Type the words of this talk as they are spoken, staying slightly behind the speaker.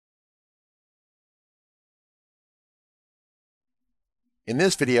In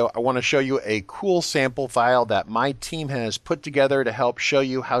this video, I want to show you a cool sample file that my team has put together to help show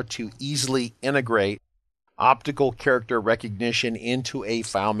you how to easily integrate optical character recognition into a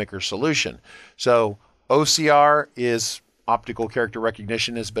FileMaker solution. So OCR is optical character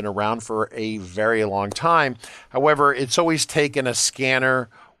recognition, has been around for a very long time. However, it's always taken a scanner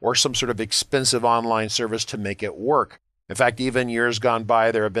or some sort of expensive online service to make it work. In fact, even years gone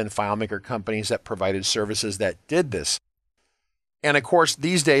by, there have been FileMaker companies that provided services that did this. And of course,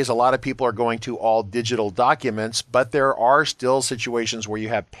 these days, a lot of people are going to all digital documents, but there are still situations where you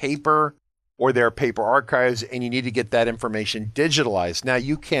have paper or there are paper archives and you need to get that information digitalized. Now,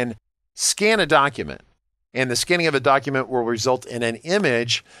 you can scan a document, and the scanning of a document will result in an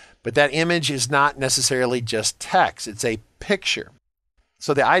image, but that image is not necessarily just text, it's a picture.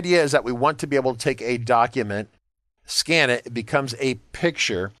 So the idea is that we want to be able to take a document, scan it, it becomes a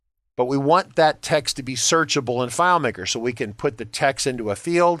picture, but we want that text to be searchable in FileMaker, so we can put the text into a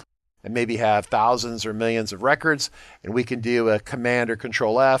field and maybe have thousands or millions of records, and we can do a Command or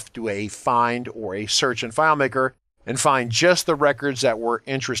Control F, do a find or a search in FileMaker, and find just the records that we're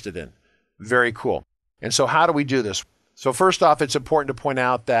interested in. Very cool. And so how do we do this? So first off, it's important to point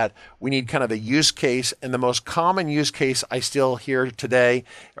out that we need kind of a use case, and the most common use case I still hear today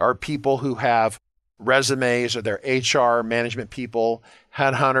are people who have resumes or their HR management people,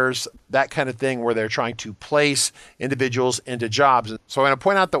 headhunters, that kind of thing, where they're trying to place individuals into jobs. So I'm going to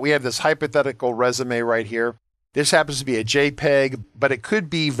point out that we have this hypothetical resume right here. This happens to be a JPEG, but it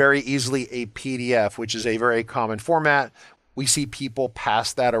could be very easily a PDF, which is a very common format. We see people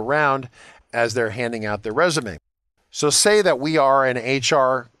pass that around as they're handing out their resume. So say that we are an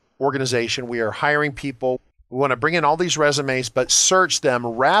HR organization, we are hiring people, we want to bring in all these resumes, but search them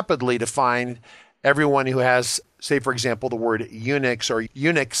rapidly to find everyone who has, say, for example, the word Unix or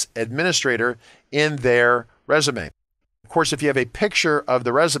Unix administrator in their resume. Of course, if you have a picture of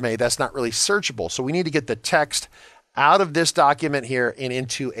the resume, that's not really searchable. So we need to get the text out of this document here and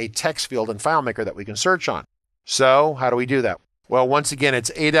into a text field in FileMaker that we can search on. So how do we do that? Well, once again,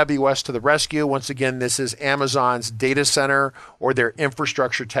 it's AWS to the rescue. Once again, this is Amazon's data center or their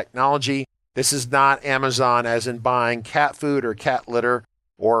infrastructure technology. This is not Amazon as in buying cat food or cat litter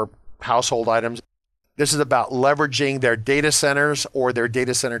or household items. This is about leveraging their data centers or their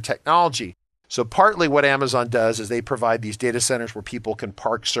data center technology. So partly what Amazon does is they provide these data centers where people can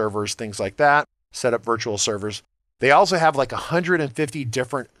park servers, things like that, set up virtual servers. They also have like 150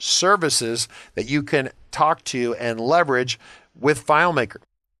 different services that you can talk to and leverage with FileMaker.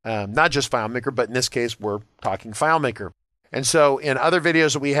 Not just FileMaker, but in this case, we're talking FileMaker. And so in other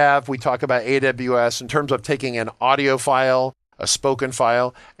videos that we have, we talk about AWS in terms of taking an audio file, a spoken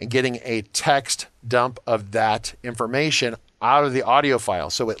file, and getting a text dump of that information out of the audio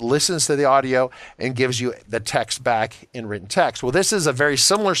file. So it listens to the audio and gives you the text back in written text. Well, this is a very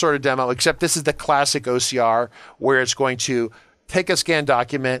similar sort of demo, except this is the classic OCR where it's going to take a scanned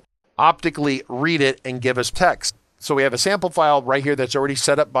document, optically read it, and give us text. So we have a sample file right here that's already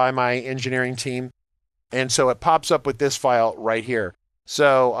set up by my engineering team. And so it pops up with this file right here.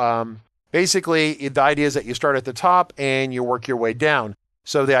 So basically, the idea is that you start at the top and you work your way down.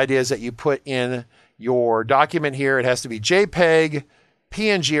 So the idea is that you put in your document here. It has to be JPEG,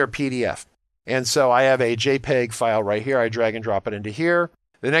 PNG, or PDF. And so I have a JPEG file right here. I drag and drop it into here.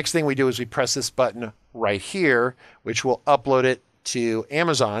 The next thing we do is we press this button right here, which will upload it to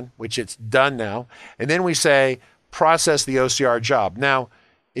Amazon, which it's done now. And then we say, process the OCR job. Now,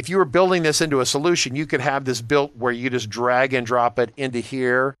 if you were building this into a solution, you could have this built where you just drag and drop it into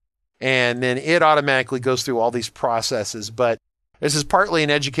here, and then it automatically goes through all these processes. But this is partly an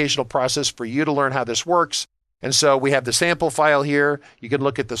educational process for you to learn how this works. And so we have the sample file here. You can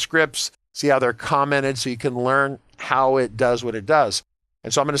look at the scripts, see how they're commented, so you can learn how it does what it does.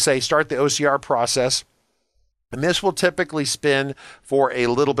 And so I'm going to say start the OCR process. And this will typically spin for a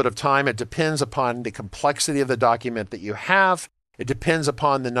little bit of time. It depends upon the complexity of the document that you have. It depends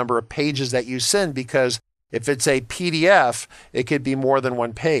upon the number of pages that you send, because if it's a PDF, it could be more than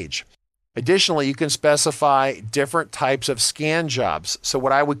one page. Additionally, you can specify different types of scan jobs. So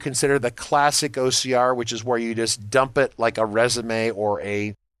what I would consider the classic OCR, which is where you just dump it like a resume or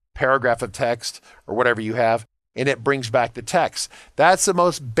a paragraph of text or whatever you have, and it brings back the text. That's the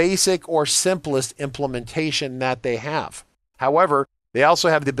most basic or simplest implementation that they have. However, they also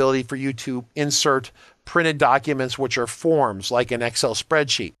have the ability for you to insert printed documents, which are forms like an Excel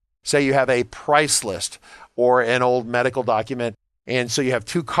spreadsheet. Say you have a price list or an old medical document, and so you have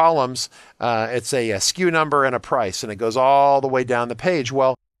two columns. It's a SKU number and a price, and it goes all the way down the page.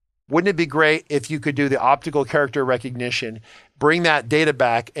 Well, wouldn't it be great if you could do the optical character recognition, bring that data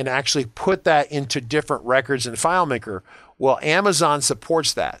back, and actually put that into different records in FileMaker? Well, Amazon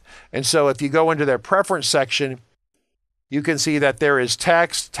supports that. And so if you go into their preference section, you can see that there is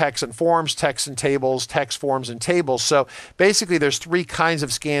text, text and forms, text and tables, text, forms, and tables. So basically there's 3 kinds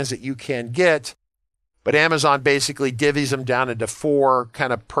of scans that you can get, but Amazon basically divvies them down into 4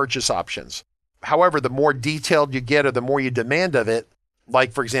 kind of purchase options. However, the more detailed you get or the more you demand of it,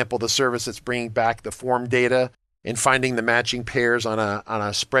 like for example, the service that's bringing back the form data and finding the matching pairs on a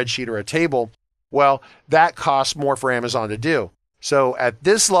spreadsheet or a table, well, that costs more for Amazon to do. So at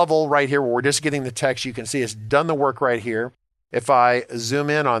this level right here, where we're just getting the text, you can see it's done the work right here. If I zoom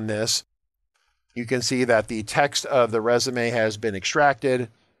in on this, you can see that the text of the resume has been extracted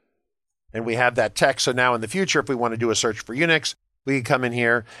and we have that text. So now in the future, if we want to do a search for Unix, we can come in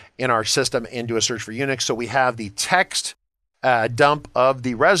here in our system and do a search for Unix. So we have the text dump of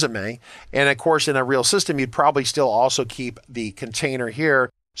the resume. And of course, in a real system, you'd probably still also keep the container here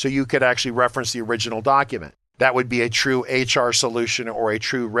so you could actually reference the original document. That would be a true HR solution or a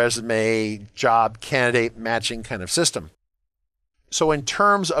true resume job candidate matching kind of system. So in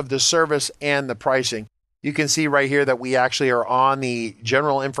terms of the service and the pricing, you can see right here that we actually are on the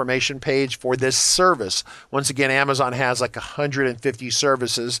general information page for this service. Once again, Amazon has like 150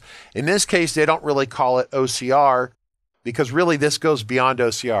 services. In this case, they don't really call it OCR because really this goes beyond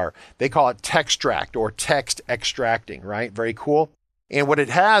OCR. They call it Textract or text extracting, right? Very cool. And what it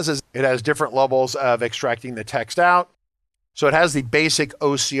has is it has different levels of extracting the text out. So it has the basic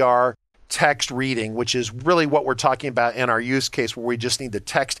OCR text reading, which is really what we're talking about in our use case where we just need the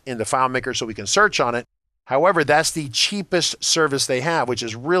text into FileMaker so we can search on it. However, that's the cheapest service they have, which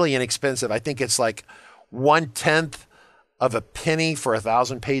is really inexpensive. I think it's like 1/10 of a penny for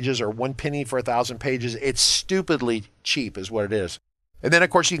 1,000 pages or 1 penny for 1,000 pages. It's stupidly cheap is what it is. And then of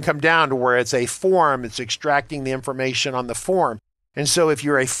course you can come down to where it's a form, it's extracting the information on the form. And so if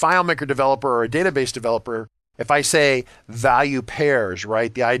you're a FileMaker developer or a database developer, if I say value pairs,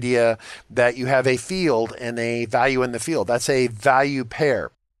 right? The idea that you have a field and a value in the field, that's a value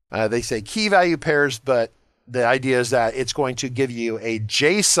pair. They say key value pairs, but the idea is that it's going to give you a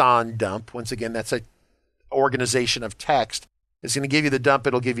JSON dump. Once again, that's a organization of text. It's going to give you the dump.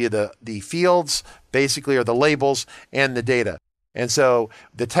 It'll give you the fields, basically, or the labels and the data. And so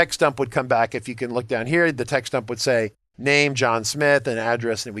the text dump would come back. If you can look down here, the text dump would say name, John Smith, and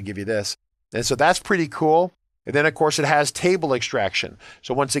address, and it would give you this. And so that's pretty cool. And then, of course, it has table extraction.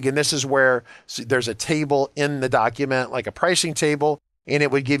 So once again, this is where there's a table in the document, like a pricing table, and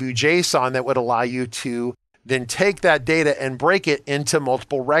it would give you JSON that would allow you to then take that data and break it into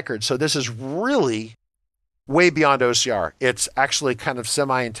multiple records. So this is really way beyond OCR. It's actually kind of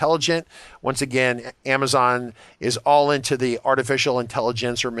semi-intelligent. Once again, Amazon is all into the artificial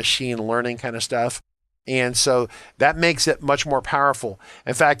intelligence or machine learning kind of stuff. And so that makes it much more powerful.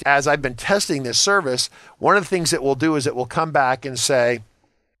 In fact, as I've been testing this service, one of the things it will do is it will come back and say,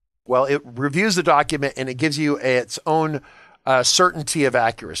 well, it reviews the document and it gives you its own certainty of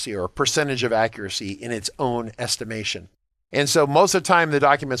accuracy or percentage of accuracy in its own estimation. And so most of the time, the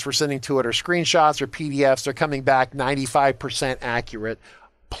documents we're sending to it are screenshots or PDFs. They're coming back 95% accurate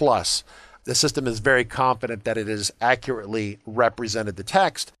plus. The system is very confident that it has accurately represented the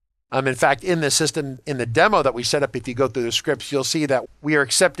text. In fact, in the system, in the demo that we set up, if you go through the scripts, you'll see that we are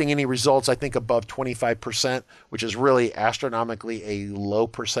accepting any results, I think, above 25%, which is really astronomically a low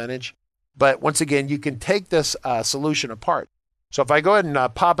percentage. But once again, you can take this solution apart. So if I go ahead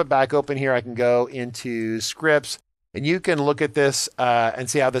and pop it back open here, I can go into scripts, and you can look at this and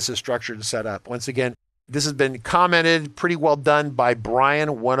see how this is structured and set up. Once again, this has been commented pretty well done by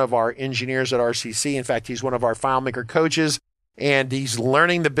Brian, one of our engineers at RCC. In fact, he's one of our FileMaker coaches. And he's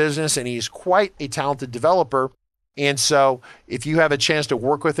learning the business and he's quite a talented developer. And so if you have a chance to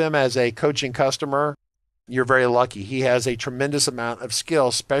work with him as a coaching customer, you're very lucky. He has a tremendous amount of skill,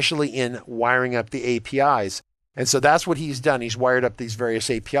 especially in wiring up the APIs. And so that's what he's done. He's wired up these various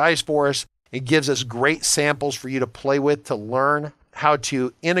APIs for us. It gives us great samples for you to play with to learn how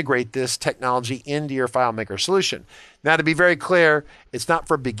to integrate this technology into your FileMaker solution. Now, to be very clear, it's not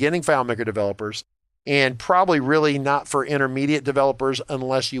for beginning FileMaker developers. And probably really not for intermediate developers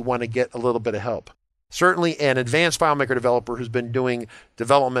unless you want to get a little bit of help. Certainly an advanced FileMaker developer who's been doing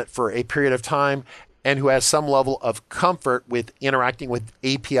development for a period of time and who has some level of comfort with interacting with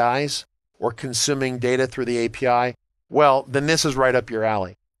APIs or consuming data through the API, well, then this is right up your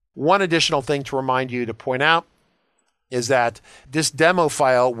alley. One additional thing to remind you to point out is that this demo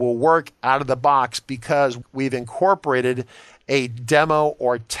file will work out of the box because we've incorporated a demo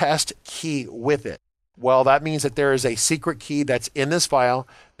or test key with it. Well, that means that there is a secret key that's in this file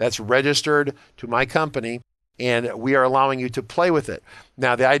that's registered to my company, and we are allowing you to play with it.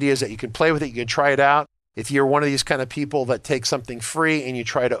 Now, the idea is that you can play with it, you can try it out, If you're one of these kind of people that take something free and you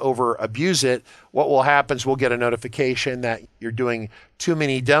try to over abuse it, what will happen is we'll get a notification that you're doing too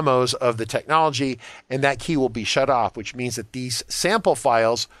many demos of the technology, and that key will be shut off, which means that these sample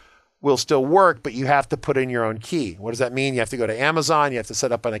files will still work, but you have to put in your own key. What does that mean? You have to go to Amazon, you have to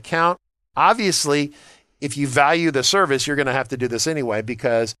set up an account. Obviously, if you value the service, you're going to have to do this anyway,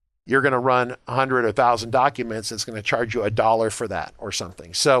 because you're going to run 100 or 1,000 documents. It's going to charge you $1 for that or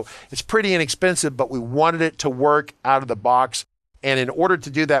something. So it's pretty inexpensive, but we wanted it to work out of the box. And in order to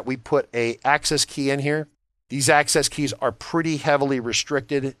do that, we put an access key in here. These access keys are pretty heavily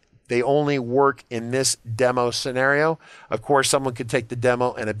restricted. They only work in this demo scenario. Of course, someone could take the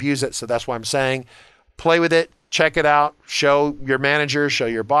demo and abuse it. So that's why I'm saying play with it, check it out, show your managers, show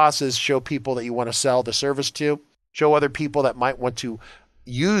your bosses, show people that you want to sell the service to, show other people that might want to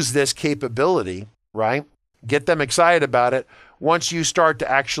use this capability, right? Get them excited about it. Once you start to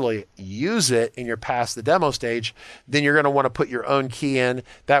actually use it and you're past the demo stage, then you're going to want to put your own key in.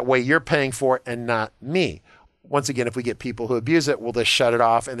 That way you're paying for it and not me. Once again, if we get people who abuse it, we'll just shut it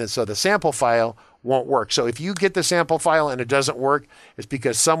off. And then so the sample file won't work. So if you get the sample file and it doesn't work, it's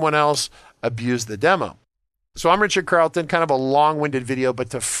because someone else abused the demo. So I'm Richard Carlton, kind of a long-winded video, but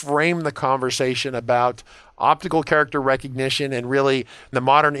to frame the conversation about optical character recognition and really the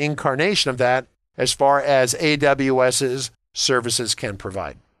modern incarnation of that as far as AWS's services can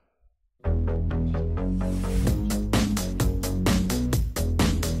provide.